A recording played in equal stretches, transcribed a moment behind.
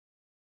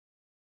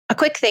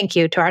quick thank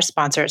you to our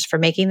sponsors for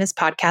making this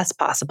podcast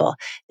possible.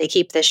 They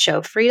keep this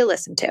show free to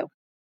listen to.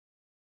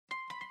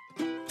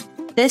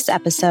 This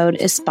episode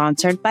is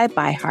sponsored by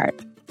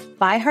ByHeart.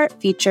 ByHeart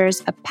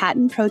features a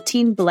patent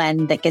protein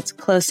blend that gets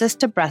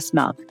closest to breast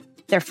milk.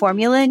 Their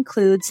formula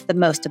includes the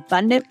most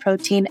abundant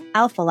protein,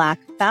 alpha-lac,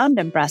 found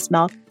in breast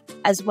milk,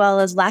 as well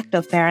as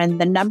lactoferrin,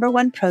 the number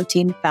one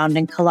protein found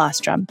in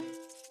colostrum.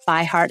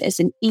 ByHeart is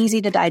an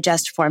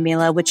easy-to-digest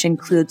formula which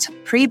includes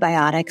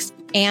prebiotics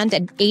and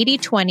an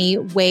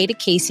 80-20 whey to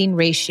casein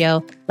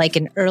ratio like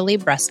in early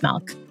breast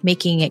milk,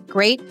 making it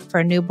great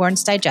for a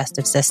newborn's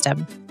digestive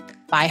system.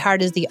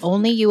 ByHeart is the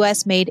only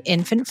U.S.-made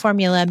infant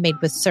formula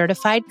made with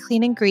certified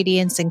clean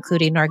ingredients,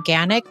 including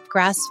organic,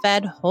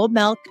 grass-fed, whole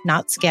milk,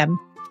 not skim.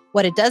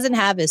 What it doesn't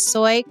have is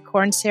soy,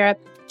 corn syrup,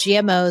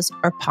 GMOs,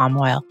 or palm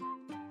oil.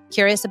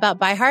 Curious about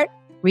ByHeart?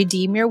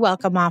 Redeem your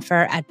welcome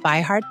offer at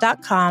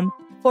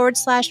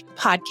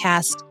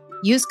byheart.com/podcast.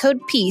 Use code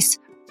PEACE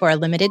for a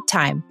limited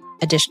time.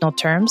 Additional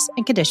terms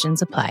and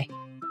conditions apply.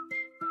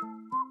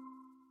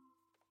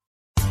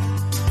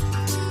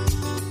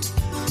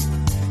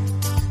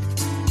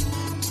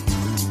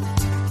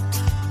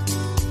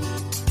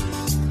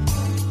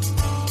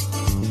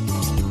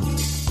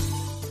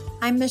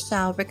 I'm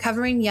Michelle,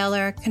 recovering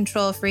yeller,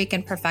 control freak,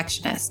 and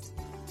perfectionist.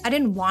 I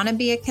didn't want to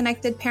be a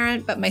connected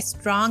parent, but my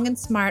strong and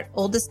smart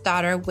oldest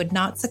daughter would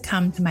not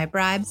succumb to my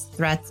bribes,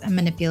 threats, and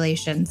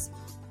manipulations.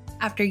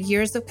 After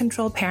years of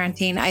controlled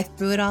parenting, I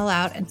threw it all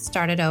out and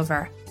started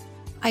over.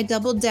 I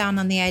doubled down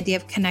on the idea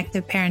of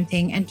connected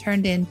parenting and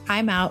turned in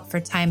time out for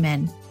time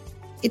in.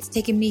 It's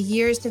taken me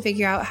years to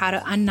figure out how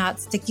to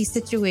unknot sticky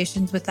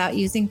situations without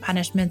using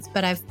punishments,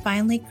 but I've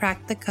finally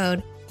cracked the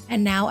code,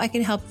 and now I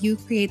can help you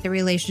create the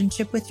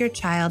relationship with your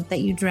child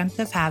that you dreamt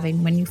of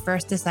having when you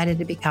first decided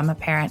to become a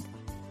parent.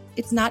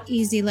 It's not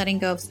easy letting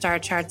go of star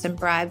charts and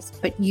bribes,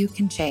 but you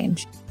can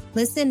change.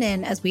 Listen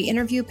in as we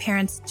interview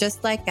parents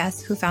just like us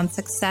who found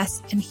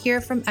success and hear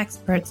from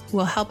experts who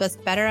will help us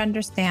better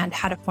understand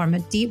how to form a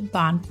deep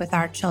bond with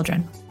our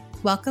children.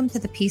 Welcome to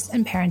the Peace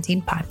and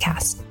Parenting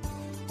Podcast.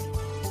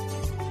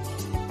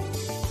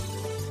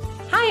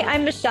 Hi,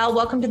 I'm Michelle.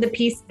 Welcome to the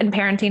Peace and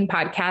Parenting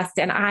Podcast.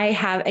 And I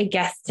have a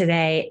guest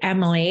today,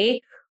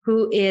 Emily,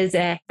 who is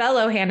a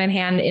fellow Hand in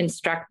Hand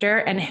instructor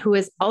and who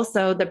is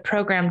also the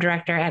program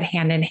director at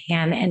Hand in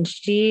Hand. And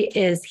she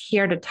is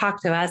here to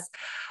talk to us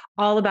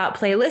all about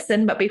Play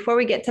Listen. But before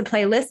we get to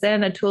Play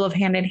Listen, a tool of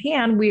Hand in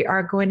Hand, we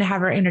are going to have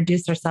her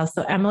introduce herself.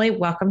 So Emily,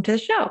 welcome to the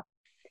show.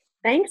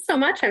 Thanks so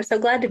much. I'm so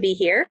glad to be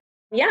here.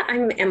 Yeah,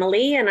 I'm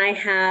Emily and I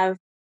have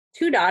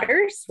two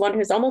daughters, one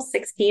who's almost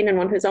 16 and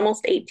one who's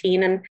almost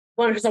 18 and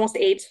one who's almost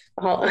 8,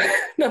 not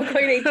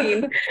quite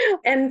 18.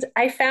 And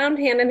I found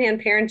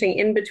hand-in-hand parenting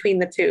in between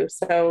the two.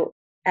 So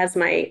as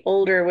my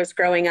older was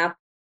growing up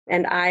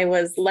and I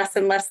was less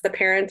and less the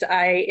parent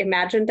I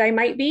imagined I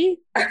might be,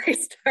 I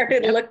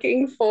started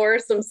looking for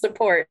some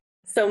support.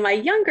 So my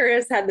younger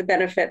has had the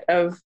benefit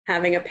of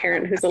having a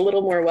parent who's a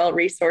little more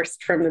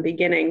well-resourced from the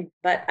beginning.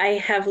 But I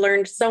have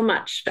learned so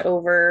much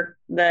over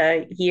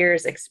the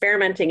years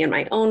experimenting in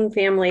my own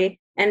family.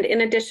 And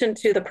in addition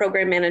to the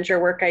program manager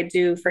work I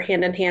do for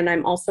Hand in Hand,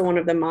 I'm also one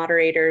of the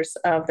moderators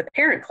of the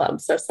Parent Club.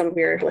 So some of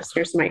your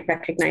listeners might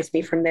recognize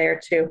me from there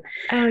too.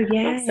 Oh,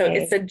 yeah. So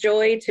it's a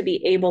joy to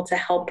be able to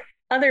help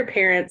other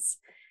parents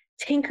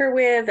tinker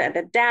with and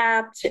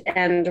adapt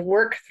and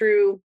work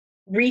through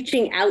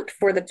reaching out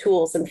for the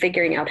tools and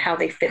figuring out how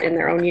they fit in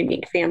their own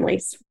unique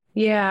families.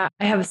 Yeah,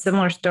 I have a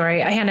similar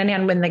story. I Hand in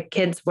Hand when the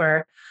kids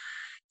were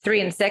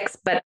 3 and 6,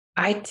 but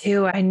I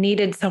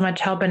needed so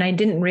much help and I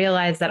didn't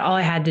realize that all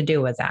I had to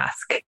do was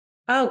ask.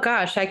 Oh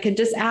gosh, I could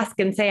just ask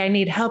and say I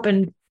need help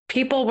and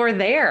people were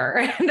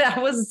there. That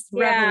was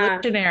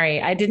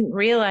revolutionary. I didn't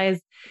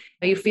realize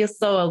you feel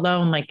so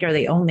alone, like you're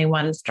the only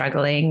one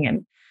struggling.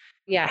 And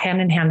yeah,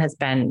 Hand in Hand has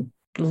been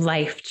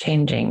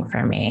life-changing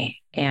for me.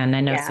 And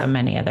I know so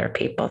many other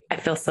people. I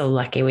feel so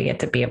lucky we get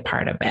to be a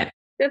part of it.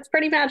 It's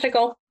pretty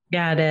magical.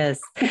 Yeah, it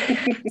is.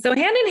 So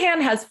Hand in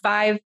Hand has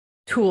 5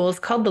 tools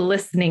called the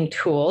listening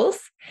tools.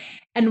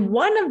 And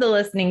one of the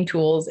listening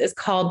tools is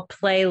called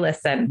Play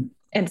Listen.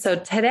 And so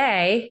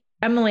today,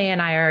 Emily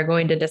and I are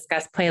going to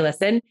discuss Play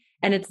Listen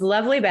and its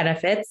lovely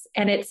benefits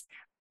and its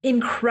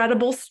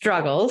incredible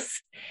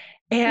struggles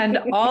and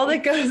all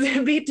that goes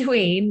in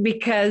between,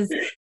 because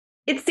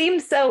it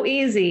seems so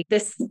easy.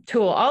 This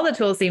tool, all the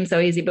tools seem so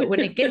easy, but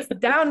when it gets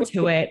down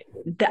to it,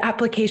 the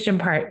application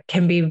part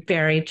can be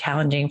very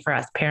challenging for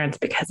us parents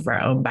because of our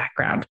own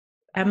background.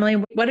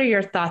 Emily, what are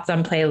your thoughts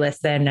on Play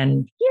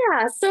Listen?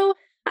 Yeah, so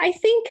I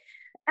think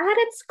at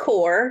its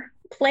core,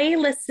 Play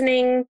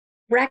Listening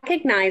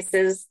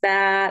recognizes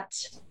that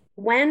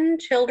when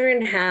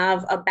children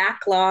have a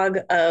backlog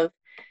of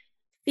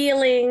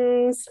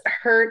feelings,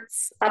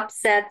 hurts,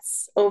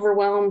 upsets,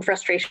 overwhelm,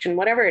 frustration,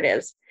 whatever it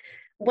is,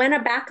 when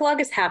a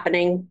backlog is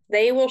happening,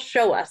 they will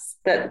show us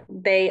that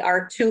they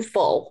are too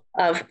full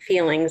of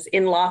feelings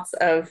in lots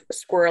of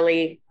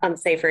squirrely,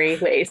 unsavory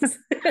ways.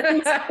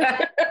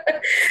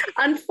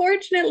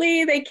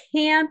 Unfortunately, they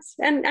can't.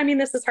 And I mean,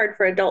 this is hard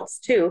for adults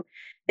too.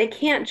 They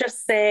can't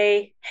just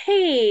say,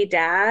 "Hey,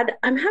 Dad,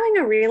 I'm having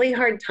a really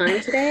hard time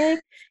today.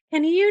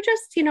 Can you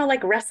just,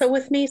 like wrestle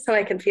with me so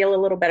I can feel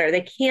a little better?"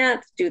 They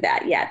can't do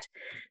that yet.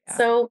 Yeah.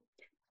 So,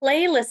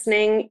 play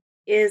listening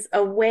is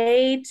a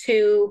way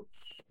to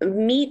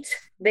meet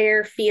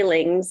their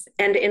feelings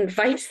and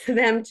invite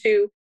them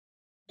to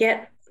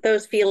get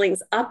those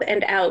feelings up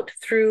and out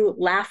through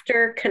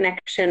laughter,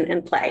 connection,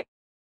 and play.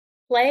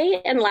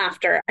 Play and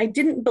laughter. I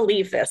didn't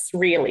believe this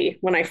really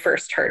when I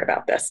first heard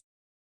about this,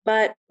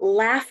 but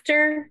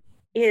laughter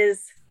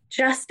is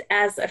just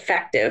as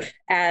effective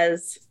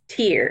as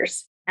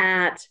tears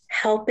at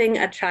helping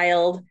a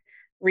child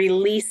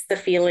release the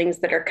feelings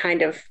that are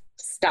kind of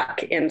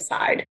stuck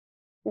inside.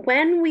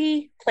 When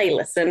we play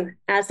listen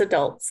as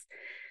adults,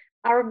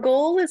 our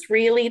goal is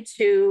really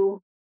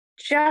to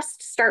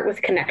just start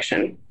with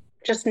connection.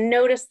 Just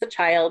notice the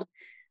child,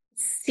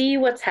 see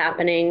what's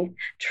happening,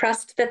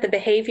 trust that the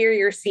behavior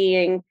you're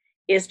seeing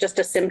is just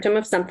a symptom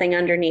of something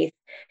underneath.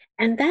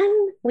 And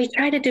then we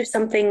try to do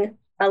something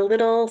a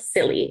little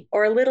silly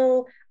or a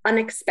little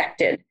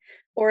unexpected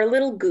or a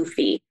little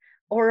goofy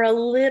or a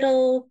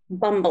little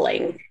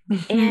bumbling.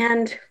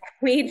 And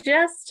we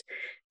just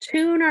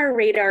tune our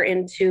radar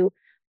into,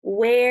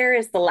 where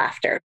is the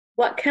laughter?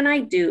 What can I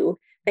do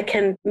that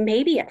can,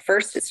 maybe at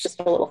first it's just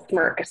a little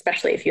smirk,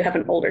 especially if you have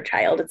an older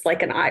child, it's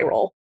like an eye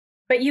roll.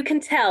 But you can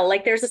tell,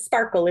 like, there's a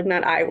sparkle in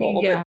that eye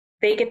roll. Yeah. But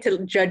they get to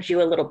judge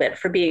you a little bit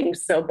for being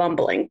so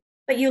bumbling.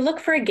 But you look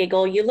for a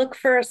giggle, you look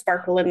for a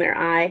sparkle in their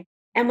eye.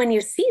 And when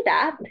you see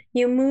that,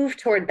 you move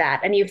toward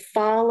that and you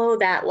follow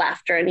that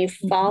laughter and you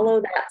follow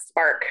that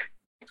spark.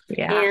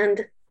 Yeah.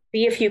 And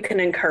see if you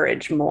can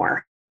encourage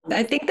more.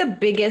 I think the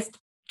biggest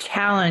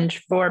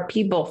challenge for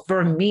people,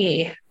 for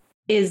me,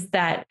 is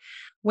that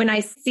when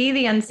I see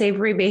the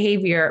unsavory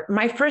behavior,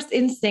 my first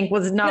instinct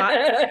was not,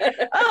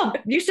 "Oh,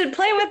 you should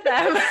play with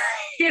them."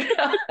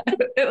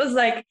 It was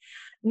like,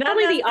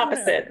 probably the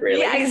opposite,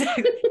 really. Yeah,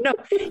 exactly. No,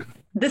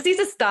 this needs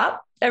to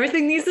stop.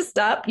 Everything needs to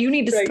stop. You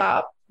need to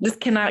stop. This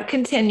cannot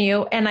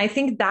continue. And I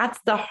think that's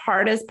the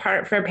hardest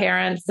part for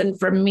parents and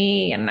for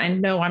me. And I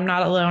know I'm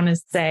not alone,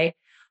 is say,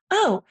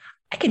 "Oh,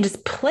 I can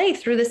just play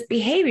through this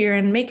behavior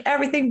and make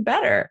everything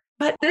better."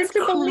 But this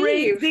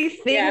crazy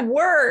thing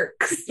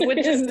works,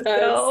 which is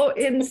so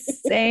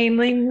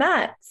insanely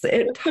nuts.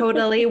 It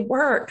totally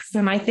works.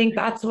 And I think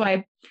that's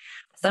why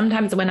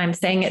sometimes when I'm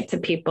saying it to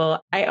people,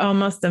 I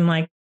almost am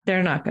like,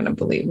 they're not going to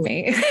believe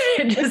me.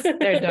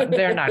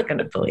 They're not going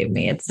to believe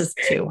me. It's just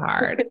too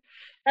hard.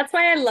 That's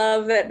why I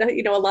love that,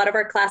 a lot of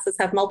our classes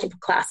have multiple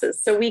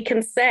classes. So we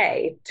can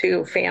say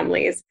to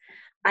families,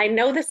 I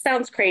know this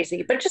sounds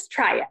crazy, but just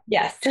try it.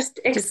 Yes. Just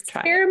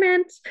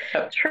experiment,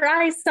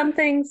 try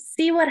something,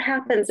 see what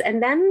happens.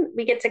 And then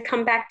we get to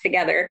come back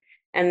together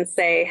and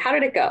say, how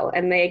did it go?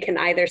 And they can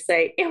either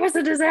say, it was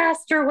a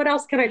disaster. What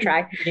else can I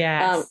try?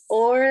 Yes.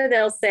 Or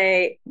they'll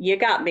say, you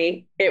got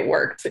me. It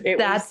worked. It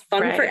was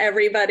fun for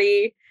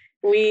everybody.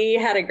 We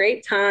had a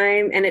great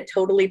time and it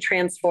totally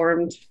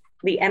transformed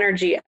the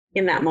energy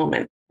in that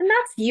moment. And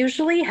that's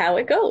usually how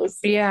it goes.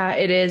 Yeah,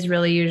 it is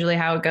really usually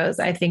how it goes.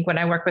 I think when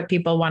I work with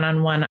people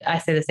one-on-one, I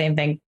say the same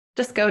thing.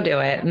 Just go do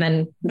it. And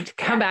then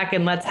come back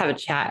and let's have a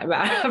chat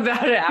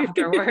about it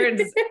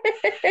afterwards.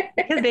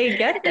 Because they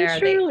get there.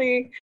 And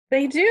truly,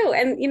 they do.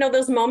 And,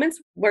 those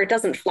moments where it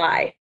doesn't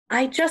fly,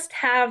 I just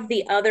have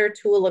the other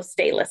tool of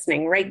stay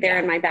listening right there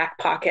in my back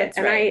pocket.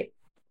 And I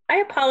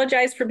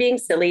apologize for being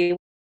silly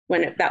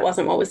when that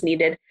wasn't what was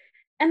needed.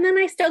 And then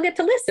I still get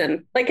to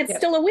listen. Like it's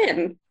still a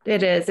win.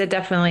 It is. It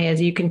definitely is.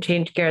 You can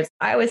change gears.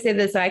 I always say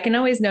this. I can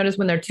always notice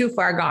when they're too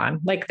far gone,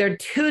 like they're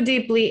too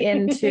deeply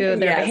into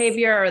their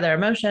behavior or their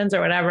emotions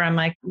or whatever. I'm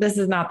like, this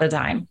is not the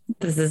time.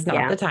 This is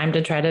not the time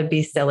to try to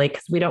be silly,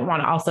 because we don't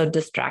want to also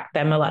distract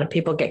them. A lot of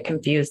people get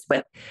confused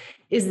with,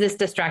 is this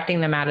distracting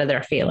them out of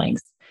their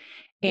feelings?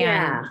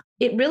 And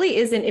it really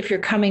isn't if you're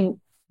coming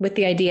with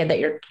the idea that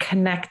you're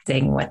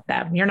connecting with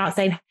them. You're not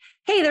saying,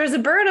 hey, there's a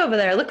bird over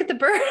there. Look at the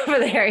bird over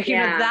there. You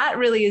know, that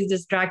really is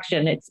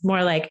distraction. It's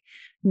more like,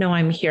 no,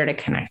 I'm here to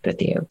connect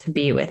with you, to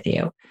be with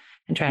you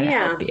and try to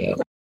help you.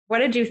 What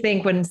did you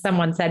think when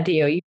someone said to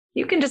you,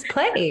 you can just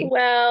play?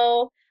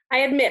 Well, I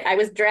admit I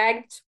was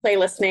dragged play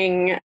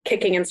listening,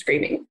 kicking and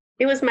screaming.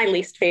 It was my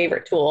least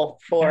favorite tool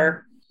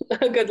for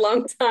a good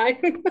long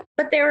time.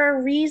 But there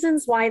are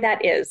reasons why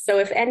that is. So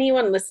if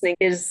anyone listening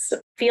is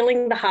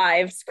feeling the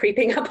hives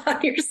creeping up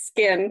on your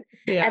skin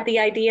at the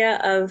idea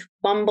of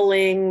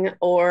bumbling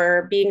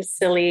or being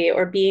silly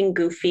or being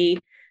goofy,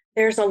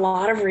 there's a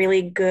lot of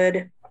really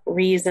good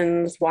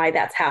reasons why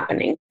that's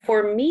happening.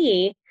 For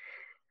me,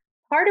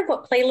 part of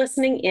what play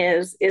listening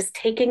is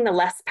taking the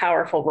less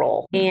powerful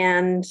role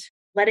and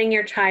letting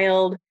your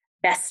child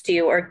best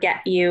you or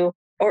get you,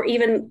 or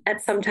even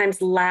at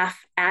sometimes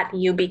laugh at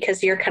you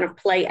because you're kind of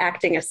play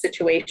acting a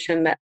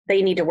situation that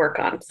they need to work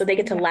on. So they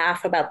get to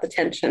laugh about the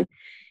tension.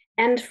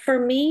 And for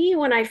me,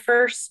 when I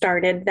first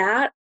started,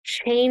 that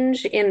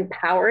change in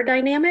power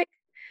dynamic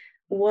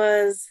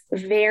was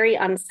very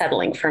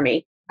unsettling for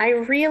me. I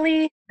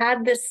really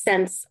had this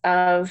sense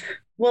of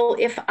well,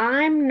 if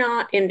I'm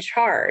not in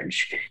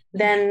charge,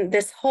 then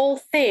this whole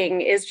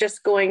thing is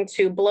just going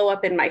to blow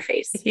up in my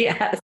face.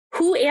 Yes.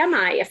 Who am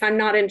I if I'm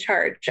not in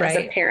charge as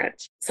a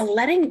parent? So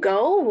letting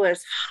go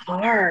was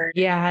hard.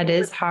 Yeah, it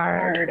is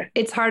hard.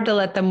 It's hard to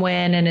let them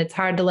win, and it's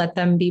hard to let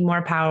them be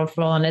more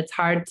powerful. And it's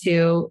hard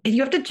to,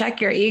 you have to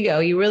check your ego.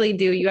 You really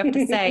do. You have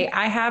to say,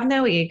 I have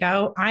no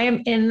ego. I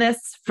am in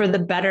this for the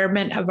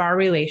betterment of our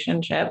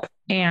relationship.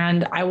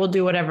 And I will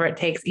do whatever it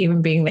takes,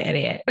 even being the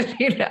idiot,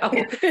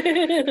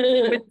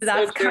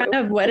 That's kind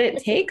of what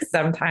it takes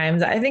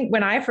sometimes. I think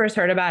when I first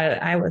heard about it,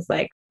 I was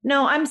like,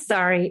 no, I'm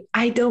sorry.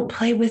 I don't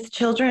play with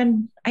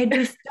children. I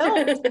just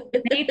don't.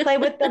 They play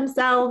with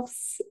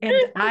themselves. And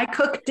I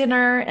cook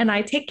dinner and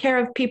I take care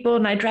of people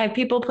and I drive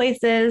people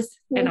places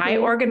and I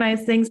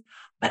organize things,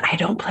 but I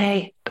don't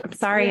play. I'm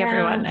sorry,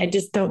 everyone. I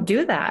just don't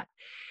do that.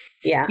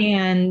 Yeah.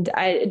 And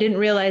I didn't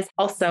realize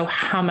also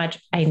how much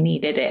I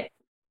needed it.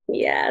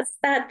 Yes,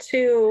 that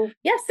too.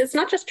 Yes, it's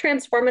not just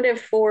transformative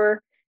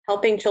for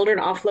helping children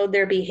offload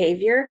their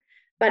behavior,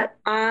 but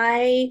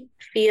I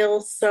feel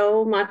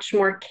so much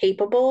more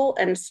capable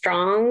and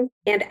strong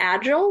and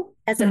agile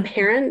as a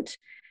parent,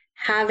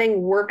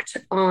 having worked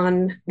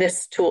on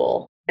this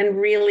tool and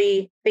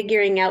really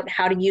figuring out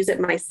how to use it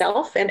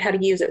myself and how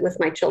to use it with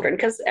my children,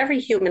 because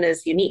every human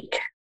is unique.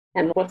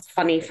 And what's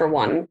funny for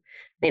one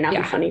may not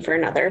be funny for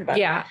another. But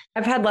yeah,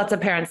 I've had lots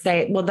of parents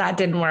say, well, that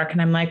didn't work.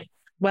 And I'm like,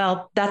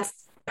 well, that's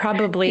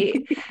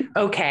probably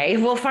okay.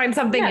 We'll find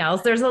something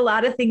else. There's a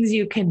lot of things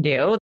you can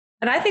do.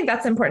 And I think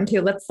that's important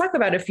too. Let's talk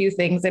about a few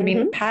things. I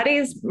mean,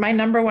 Patty's, my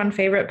number one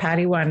favorite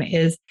Patty one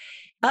is,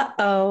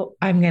 I'm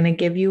going to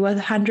give you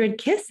 100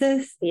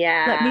 kisses.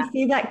 Yeah. Let me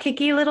see that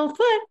kicky little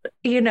foot,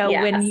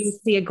 when you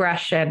see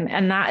aggression.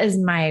 And that is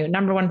my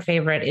number one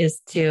favorite,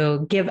 is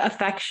to give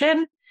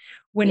affection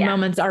when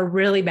moments are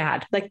really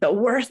bad. Like the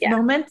worst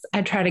moments,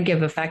 I try to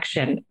give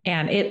affection,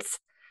 and it's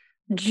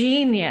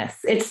genius.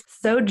 It's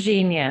so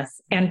genius.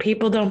 And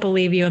people don't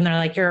believe you. And they're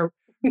like, you're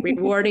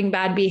rewarding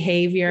bad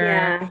behavior.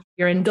 Yeah.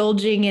 You're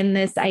indulging in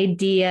this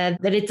idea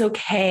that it's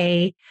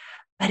okay.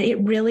 But it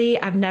really,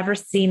 I've never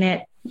seen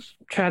it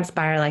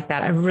transpire like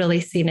that. I've really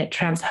seen it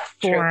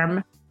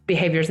transform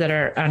behaviors that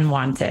are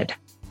unwanted.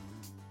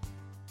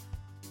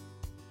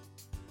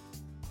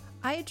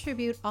 I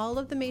attribute all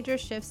of the major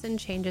shifts and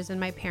changes in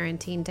my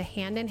parenting to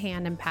Hand in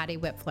Hand and Patty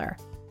Whipfler.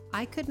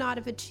 I could not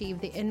have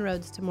achieved the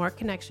inroads to more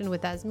connection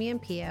with Esme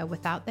and Pia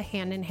without the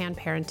Hand in Hand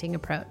parenting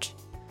approach.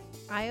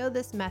 I owe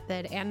this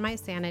method and my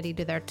sanity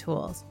to their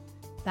tools.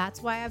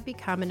 That's why I've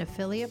become an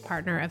affiliate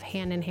partner of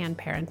Hand in Hand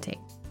Parenting.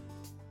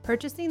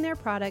 Purchasing their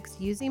products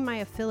using my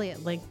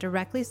affiliate link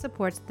directly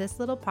supports this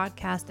little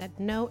podcast at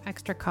no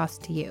extra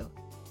cost to you.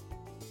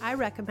 I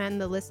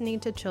recommend the Listening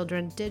to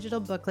Children digital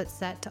booklet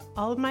set to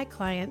all of my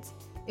clients.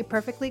 It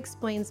perfectly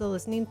explains the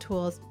listening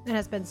tools and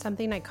has been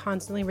something I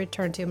constantly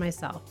return to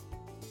myself.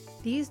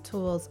 These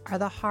tools are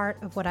the heart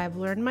of what I've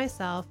learned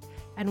myself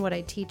and what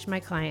I teach my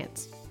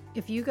clients.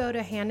 If you go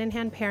to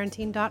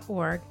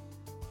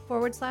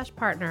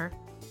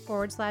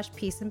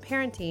handinhandparenting.org/partner/peace and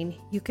parenting,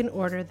 you can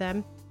order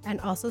them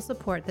and also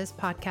support this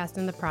podcast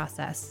in the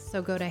process.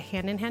 So go to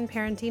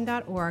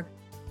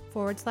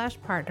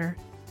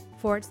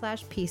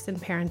handinhandparenting.org/partner/peace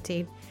and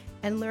parenting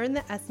and learn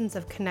the essence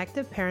of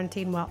connective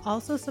parenting while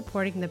also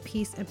supporting the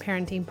Peace and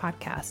Parenting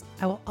podcast.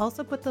 I will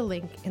also put the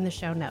link in the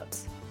show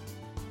notes.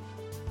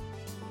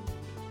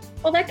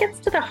 Well, that gets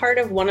to the heart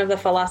of one of the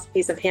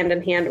philosophies of Hand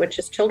in Hand, which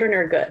is children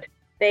are good.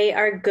 They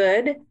are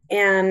good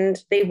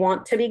and they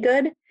want to be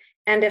good.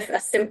 And if a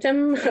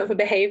symptom of a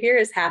behavior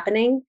is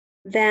happening,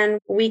 then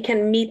we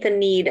can meet the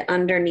need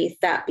underneath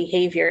that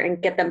behavior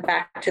and get them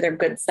back to their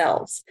good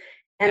selves.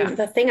 And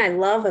the thing I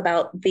love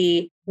about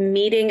the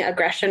meeting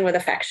aggression with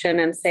affection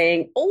and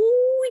saying,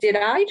 oh, did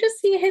I just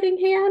see a hitting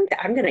hand?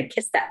 I'm going to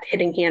kiss that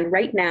hitting hand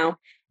right now.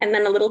 And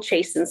then a little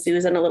chase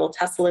ensues and a little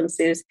tussle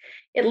ensues.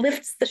 It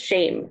lifts the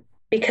shame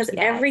because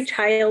every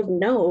child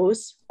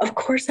knows, of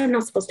course, I'm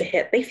not supposed to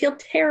hit. They feel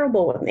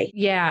terrible when they.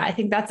 Yeah, I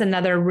think that's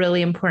another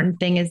really important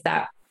thing, is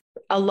that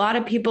a lot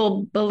of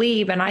people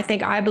believe, and I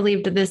think I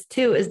believed this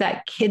too, is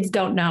that kids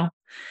don't know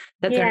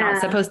that they're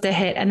not supposed to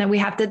hit. And then we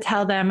have to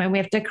tell them and we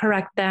have to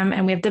correct them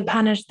and we have to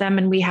punish them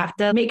and we have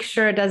to make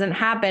sure it doesn't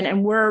happen.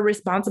 And we're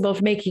responsible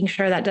for making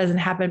sure that doesn't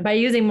happen by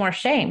using more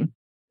shame.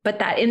 But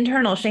that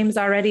internal shame's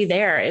already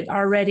there. It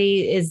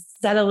already is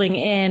settling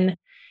in.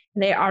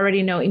 They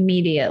already know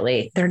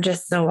immediately. They're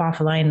just so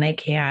offline, they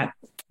can't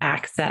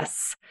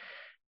access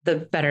the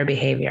better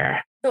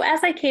behavior. So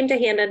as I came to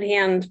Hand in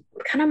Hand,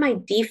 kind of my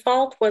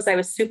default was I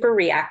was super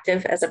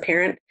reactive as a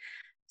parent,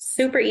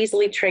 super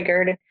easily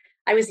triggered.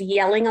 I was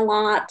yelling a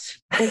lot.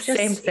 And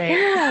just, Same.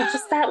 Yeah,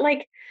 just that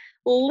like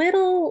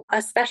little,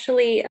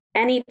 especially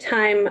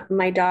anytime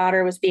my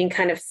daughter was being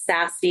kind of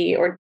sassy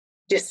or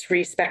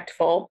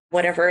disrespectful,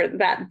 whatever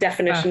that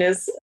definition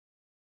is,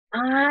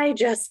 I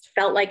just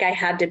felt like I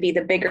had to be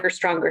the bigger,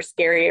 stronger,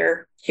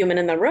 scarier human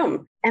in the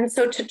room. And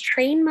so to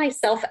train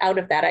myself out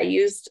of that, I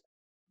used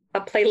a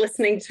play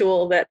listening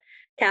tool that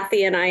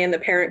Kathy and I in the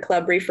Parent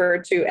Club refer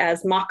to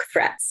as mock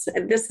threats.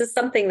 And this is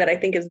something that I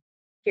think is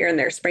here and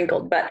there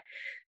sprinkled. But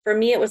for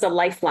me, it was a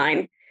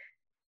lifeline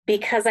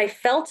because I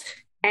felt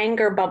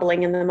anger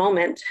bubbling in the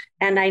moment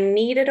and I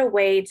needed a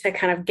way to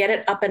kind of get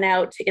it up and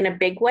out in a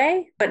big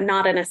way, but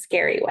not in a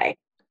scary way.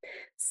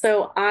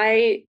 So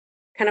I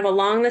kind of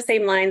along the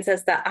same lines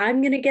as that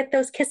I'm going to get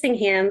those kissing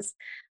hands.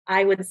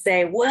 I would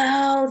say,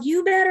 well,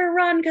 you better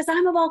run because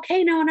I'm a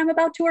volcano and I'm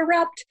about to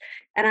erupt.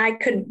 And I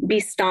could be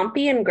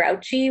stompy and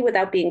grouchy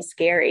without being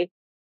scary.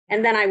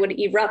 And then I would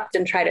erupt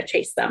and try to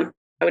chase them.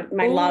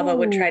 My lava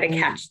would try to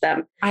catch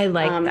them. I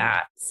like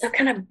that. So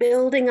kind of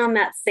building on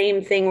that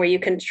same thing where you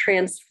can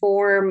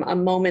transform a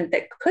moment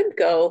that could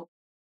go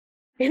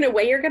in a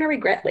way you're going to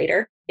regret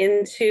later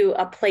into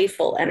a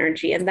playful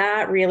energy. And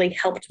that really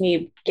helped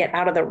me get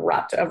out of the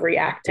rut of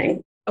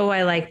reacting. Oh,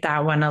 I like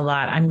that one a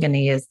lot. I'm going to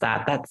use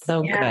that. That's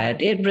so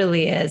good. It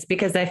really is,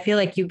 because I feel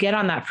like you get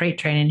on that freight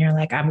train and you're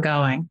like, I'm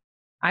going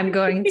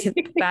to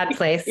that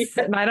place.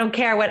 And I don't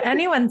care what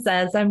anyone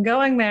says. I'm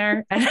going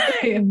there and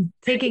I'm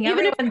taking even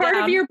everyone if part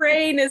down. Of your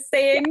brain is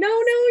saying, no,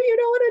 you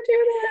don't want to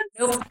do this.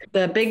 Nope.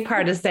 The big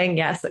part is saying,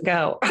 yes,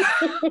 go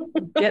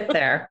get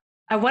there.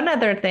 One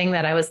other thing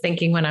that I was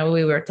thinking when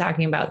we were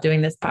talking about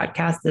doing this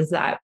podcast is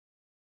that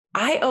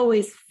I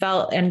always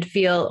felt and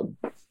feel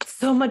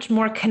so much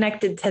more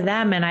connected to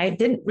them. And I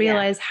didn't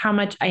realize how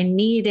much I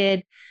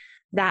needed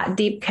that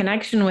deep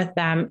connection with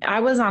them.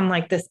 I was on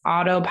like this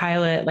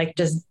autopilot,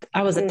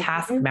 I was a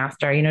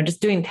taskmaster,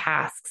 just doing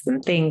tasks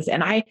and things.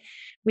 And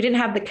we didn't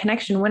have the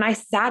connection. When I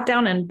sat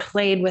down and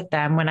played with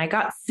them, when I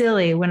got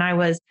silly, when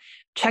I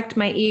checked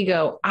my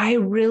ego, I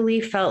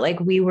really felt like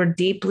we were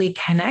deeply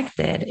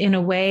connected in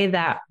a way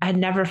that I'd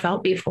never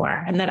felt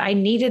before. And that I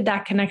needed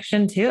that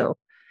connection too,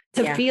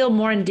 to feel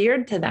more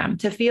endeared to them,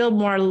 to feel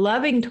more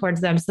loving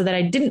towards them, so that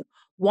I didn't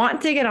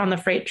want to get on the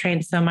freight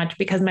train so much,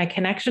 because my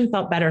connection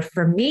felt better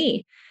for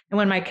me. And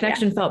when my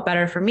connection felt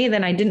better for me,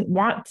 then I didn't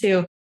want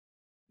to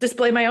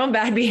display my own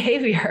bad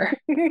behavior.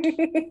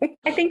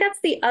 I think that's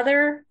the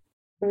other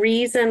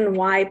reason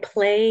why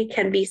play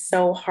can be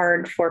so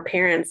hard for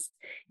parents,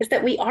 is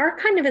that we are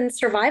kind of in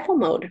survival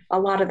mode a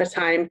lot of the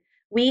time.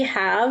 We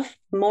have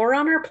more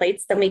on our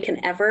plates than we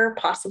can ever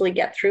possibly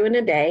get through in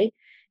a day.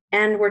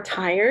 And we're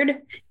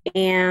tired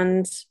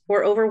and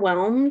we're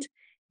overwhelmed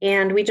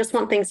and we just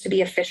want things to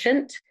be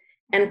efficient.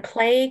 And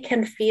play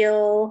can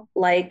feel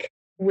like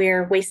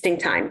we're wasting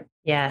time.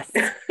 Yes.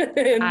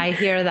 I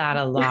hear that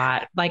a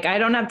lot. Like, I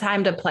don't have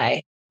time to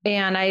play.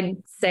 And I'd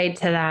say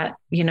to that,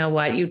 you know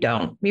what? You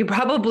don't. You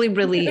probably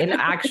really, in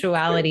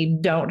actuality,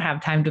 don't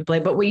have time to play.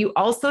 But what you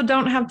also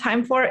don't have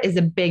time for is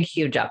a big,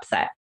 huge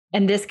upset.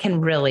 And this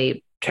can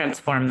really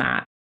transform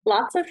that.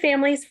 Lots of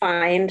families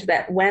find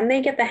that when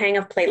they get the hang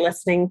of play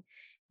listening,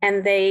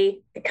 and they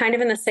kind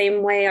of in the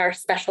same way our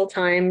special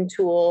time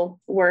tool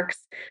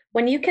works,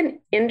 when you can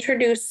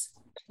introduce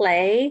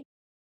play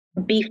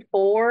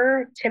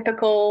before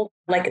typical,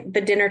 like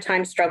the dinner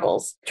time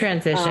struggles.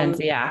 Transitions,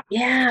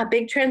 Yeah,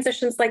 big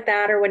transitions like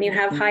that. Or when you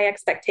have high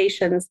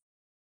expectations,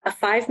 a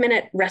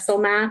 5-minute wrestle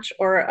match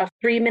or a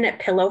 3-minute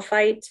pillow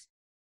fight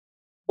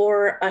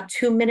or a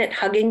 2-minute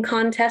hugging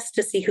contest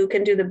to see who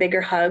can do the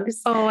bigger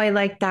hugs. Oh, I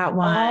like that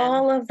one.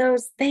 All of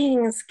those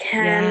things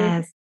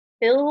can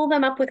fill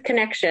them up with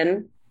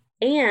connection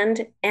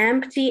and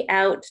empty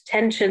out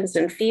tensions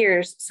and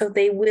fears, so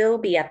they will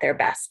be at their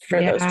best for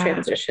those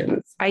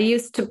transitions. I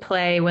used to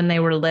play when they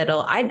were little.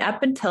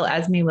 Up until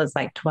Esme was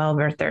like 12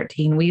 or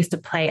 13, we used to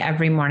play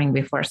every morning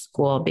before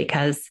school,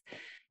 because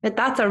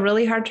that's a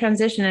really hard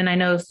transition. And I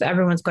know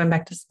everyone's going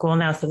back to school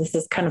now, so this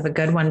is kind of a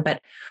good one,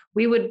 but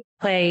we would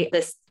play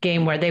this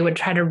game where they would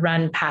try to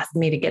run past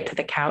me to get to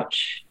the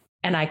couch.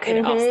 And I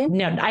could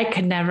I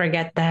could never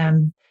get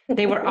them.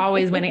 They were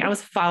always winning. I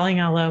was falling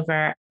all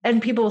over. And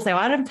people will say,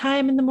 well, I don't have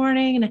time in the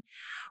morning. And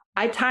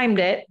I timed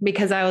it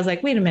because I was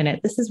like, wait a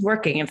minute, this is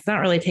working. It's not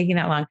really taking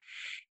that long.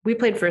 We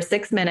played for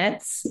 6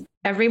 minutes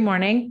every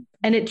morning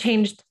and it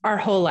changed our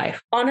whole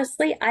life.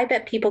 Honestly, I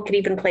bet people could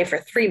even play for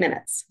 3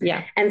 minutes.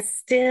 Yeah. And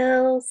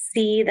still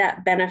see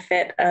that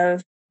benefit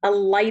of a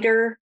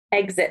lighter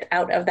exit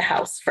out of the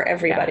house for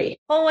everybody. Yeah.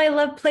 Oh, I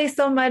love play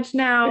so much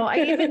now. I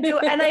even do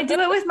it, and I do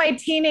it with my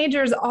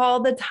teenagers all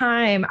the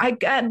time.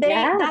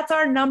 That's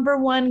our number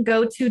one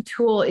go-to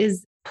tool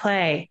is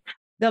play.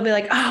 They'll be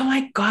like, oh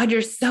my God,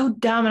 you're so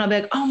dumb. And I'll be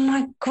like, oh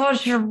my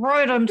gosh, you're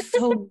right. I'm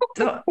so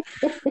dumb.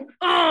 Oh,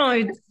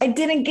 I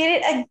didn't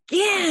get it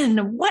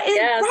again. What is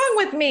wrong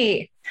with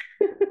me?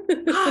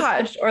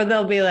 Gosh. Or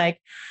they'll be like,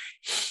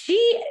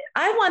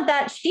 I want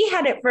that. She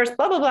had it first,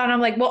 blah, blah, blah. And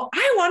I'm like, well,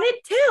 I want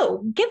it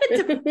too. Give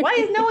it to, why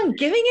is no one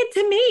giving it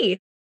to me?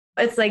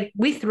 It's like,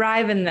 we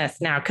thrive in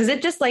this now because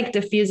it just like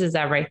diffuses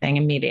everything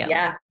immediately.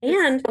 Yeah.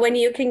 And when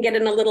you can get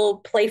in a little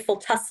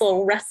playful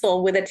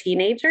wrestle with a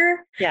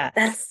teenager,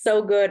 that's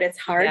so good. It's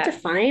hard to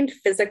find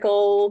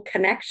physical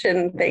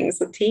connection things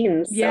with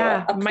teens.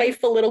 Yeah. So a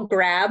playful little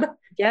grab.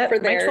 Yeah. My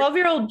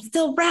 12-year-old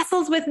still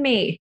wrestles with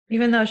me.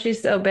 Even though she's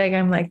so big,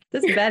 I'm like,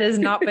 this bed is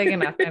not big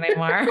enough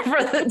anymore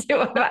for the two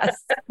of us.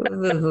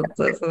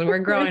 We're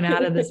growing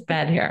out of this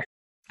bed here.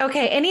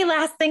 Okay. Any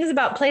last things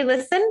about play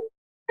listen?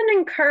 an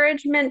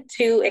encouragement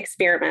to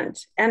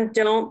experiment and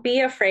don't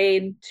be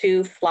afraid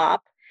to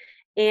flop.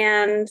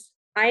 And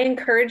I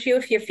encourage you,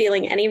 if you're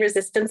feeling any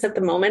resistance at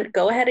the moment,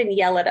 go ahead and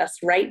yell at us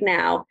right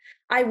now.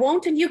 I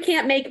won't, and you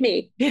can't make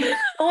me.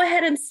 Go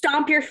ahead and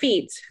stomp your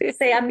feet.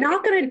 Say, I'm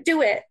not going to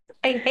do it.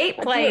 I hate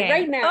playing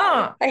right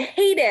now. I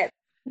hate it.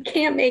 You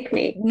can't make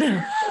me.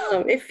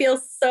 It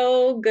feels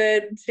so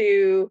good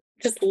to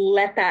just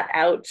let that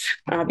out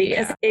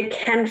because it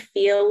can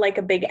feel like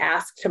a big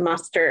ask to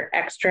muster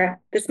extra.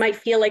 This might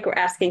feel like we're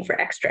asking for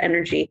extra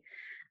energy,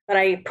 but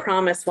I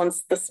promise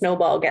once the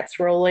snowball gets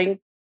rolling,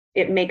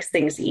 it makes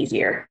things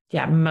easier.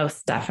 Yeah,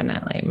 most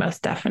definitely.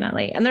 Most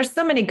definitely. And there's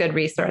so many good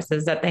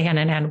resources at the Hand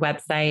in Hand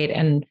website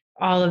and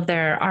all of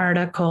their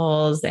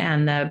articles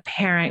and the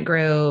parent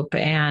group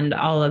and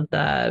all of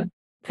the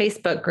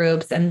Facebook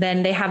groups. And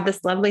then they have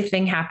this lovely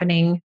thing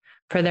happening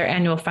for their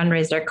annual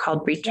fundraiser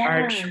called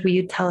Recharge. Yeah. Will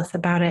you tell us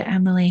about it,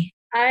 Emily?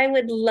 I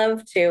would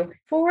love to.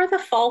 For the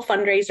fall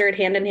fundraiser at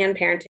Hand in Hand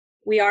Parenting,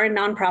 we are a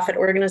nonprofit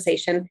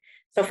organization.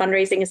 So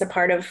fundraising is a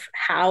part of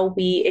how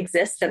we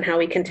exist and how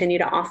we continue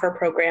to offer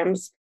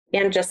programs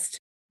and just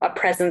a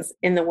presence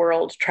in the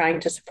world trying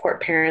to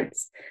support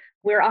parents.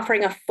 We're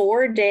offering a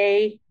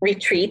 4-day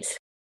retreat.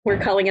 We're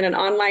calling it an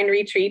online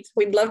retreat.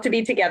 We'd love to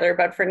be together,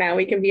 but for now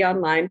we can be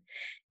online.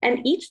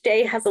 And each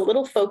day has a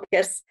little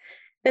focus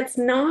that's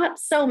not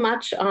so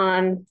much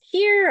on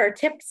here are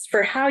tips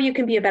for how you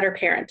can be a better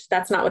parent.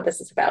 That's not what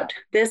this is about.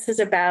 This is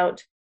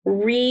about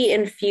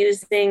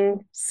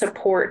re-infusing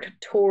support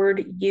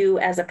toward you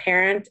as a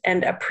parent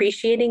and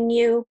appreciating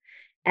you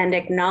and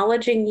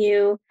acknowledging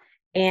you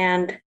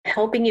and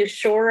helping you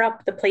shore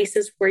up the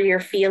places where you're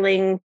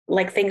feeling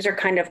like things are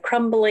kind of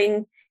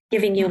crumbling,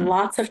 giving you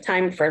lots of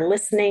time for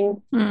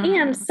listening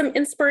and some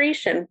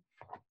inspiration.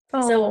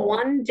 So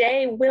one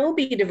day will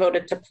be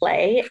devoted to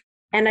play.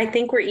 And I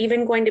think we're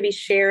even going to be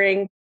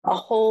sharing a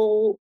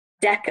whole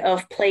deck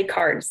of play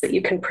cards that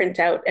you can print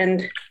out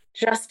and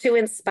just to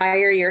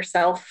inspire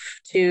yourself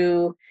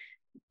to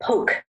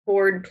poke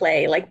toward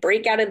play, like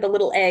break out of the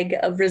little egg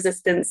of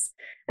resistance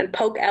and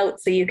poke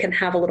out so you can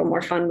have a little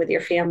more fun with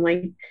your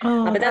family.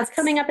 But that's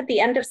coming up at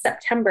the end of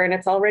September and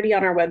it's already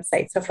on our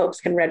website. So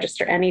folks can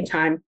register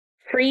anytime.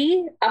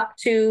 Free up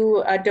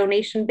to a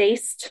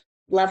donation-based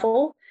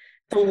level.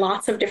 So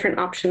lots of different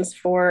options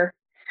for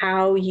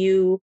how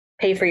you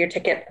pay for your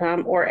ticket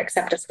or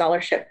accept a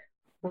scholarship.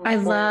 I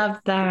love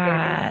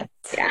that.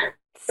 Yeah.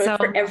 So it's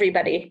for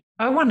everybody.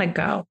 I want to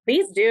go.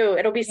 Please do.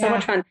 It'll be so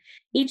much fun.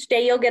 Each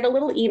day you'll get a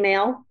little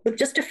email with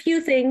just a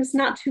few things,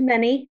 not too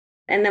many.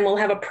 And then we'll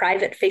have a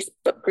private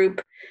Facebook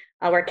group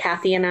where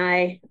Kathy and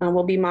I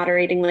will be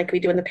moderating like we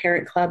do in the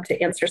Parent Club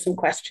to answer some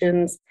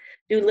questions,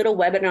 do little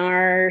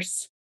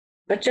webinars,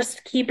 but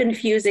just keep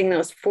infusing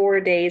those 4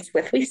 days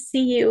with, we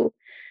see you.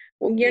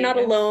 You're not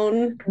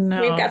alone.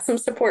 No. We've got some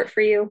support for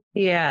you.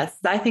 Yes.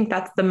 I think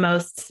that's the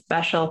most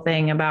special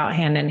thing about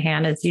Hand in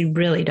Hand is you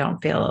really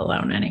don't feel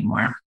alone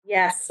anymore.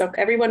 Yes. So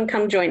everyone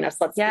come join us.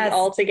 Let's be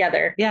all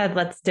together. Yeah,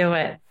 let's do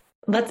it.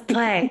 Let's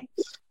play.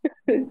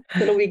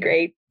 It'll be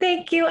great.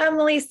 Thank you,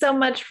 Emily, so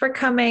much for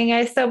coming.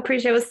 I so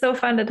appreciate it. It was so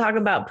fun to talk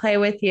about play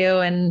with you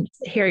and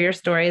hear your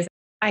stories.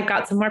 I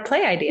got some more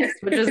play ideas,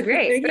 which is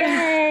great.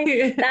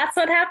 Yay. That's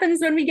what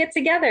happens when we get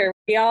together.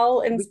 We all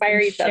inspire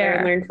each other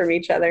and learn from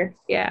each other.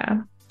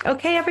 Yeah.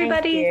 Okay,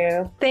 everybody.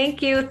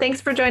 Thank you.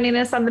 Thanks for joining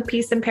us on the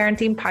Peace and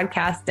Parenting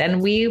podcast.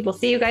 And we will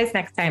see you guys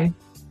next time.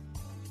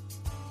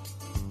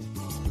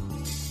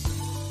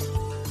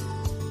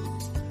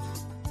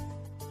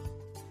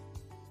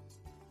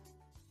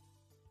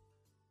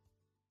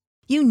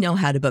 You know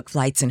how to book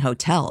flights and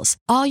hotels.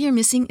 All you're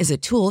missing is a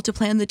tool to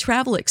plan the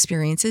travel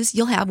experiences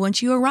you'll have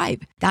once you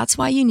arrive. That's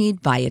why you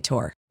need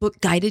Viator. Book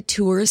guided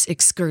tours,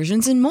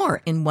 excursions, and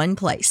more in one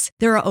place.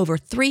 There are over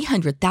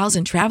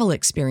 300,000 travel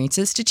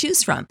experiences to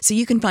choose from, so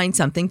you can find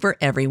something for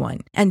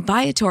everyone. And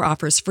Viator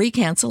offers free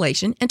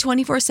cancellation and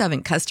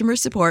 24/7 customer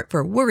support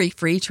for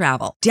worry-free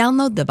travel.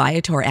 Download the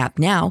Viator app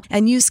now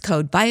and use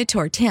code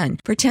Viator10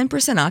 for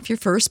 10% off your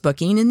first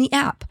booking in the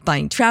app.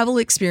 Find travel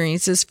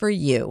experiences for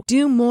you.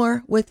 Do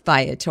more with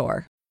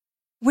Viator.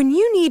 When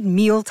you need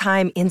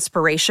mealtime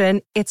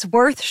inspiration, it's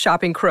worth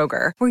shopping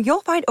Kroger, where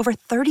you'll find over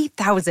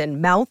 30,000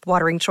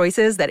 mouth-watering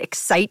choices that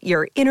excite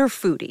your inner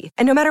foodie.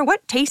 And no matter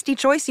what tasty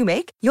choice you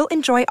make, you'll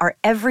enjoy our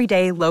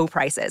everyday low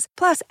prices,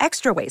 plus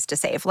extra ways to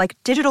save, like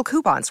digital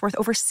coupons worth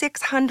over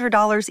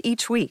 $600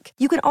 each week.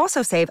 You can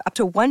also save up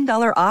to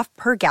 $1 off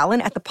per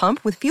gallon at the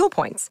pump with fuel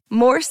points.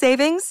 More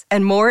savings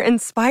and more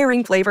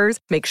inspiring flavors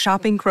make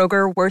shopping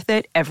Kroger worth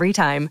it every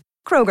time.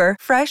 Kroger,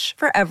 fresh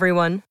for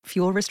everyone.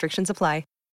 Fuel restrictions apply.